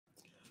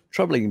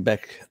Traveling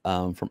back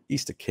from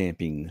Easter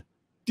camping,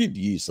 did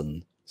use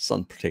some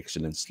sun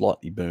protection and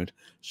slightly burnt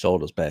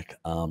shoulders, back,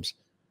 arms,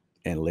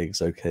 and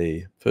legs.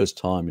 Okay, first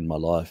time in my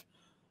life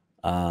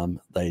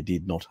they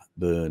did not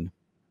burn.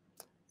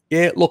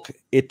 Yeah, look,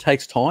 it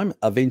takes time.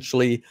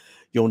 Eventually,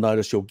 you'll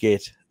notice you'll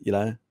get,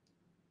 you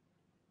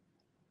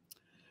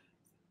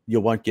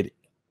won't get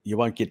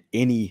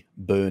any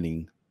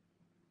burning.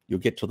 You'll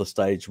get to the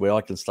stage where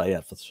I can stay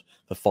out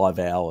for 5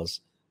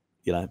 hours,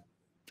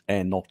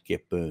 and not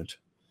get burnt.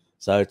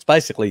 So it's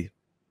basically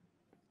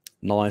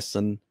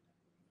niacin,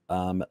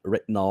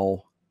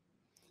 retinol,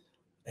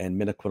 and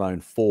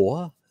minoquinone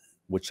 4,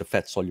 which are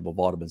fat-soluble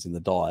vitamins in the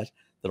diet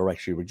that are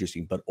actually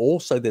reducing. But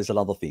also there's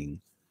another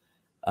thing.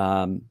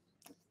 The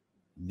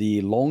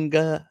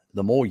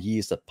more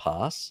years that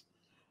pass,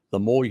 the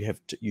more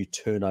you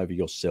turn over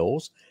your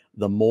cells,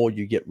 the more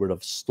you get rid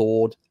of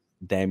stored,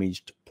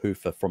 damaged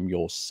PUFA from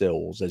your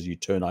cells as you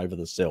turn over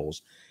the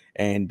cells.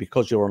 And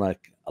because you're on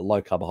a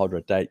low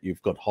carbohydrate diet,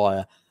 you've got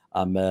higher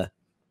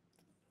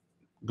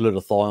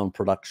glutathione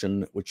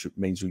production, which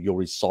means you'll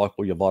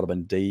recycle your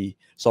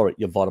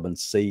your vitamin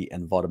C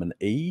and vitamin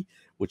E,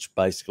 which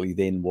basically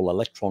then will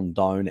electron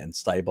donor and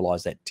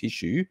stabilize that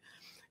tissue.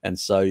 And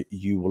so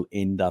you will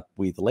end up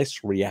with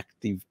less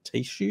reactive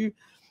tissue,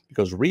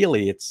 because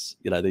really it's,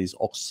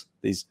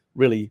 these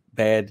really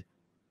bad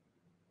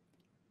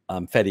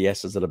fatty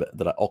acids that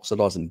are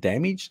oxidized and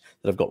damaged,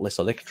 that have got less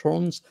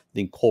electrons that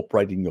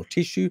incorporate in your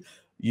tissue.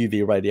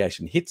 UV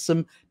radiation hits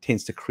them,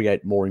 tends to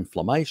create more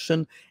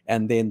inflammation,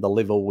 and then the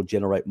liver will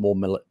generate more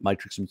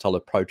matrix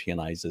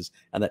metalloproteinases,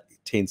 and that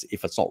tends,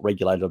 if it's not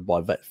regulated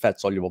by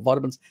fat-soluble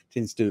vitamins,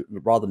 tends to,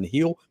 rather than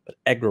heal, but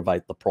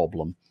aggravate the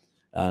problem,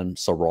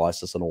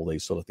 psoriasis and all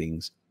these sort of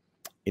things.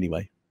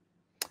 Anyway,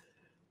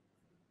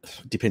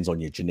 depends on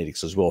your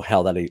genetics as well,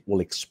 how that will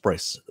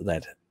express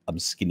that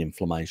skin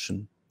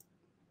inflammation.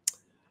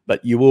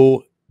 But you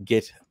will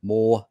get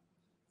more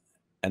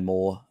and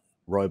more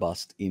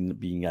robust in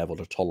being able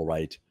to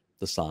tolerate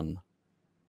the sun.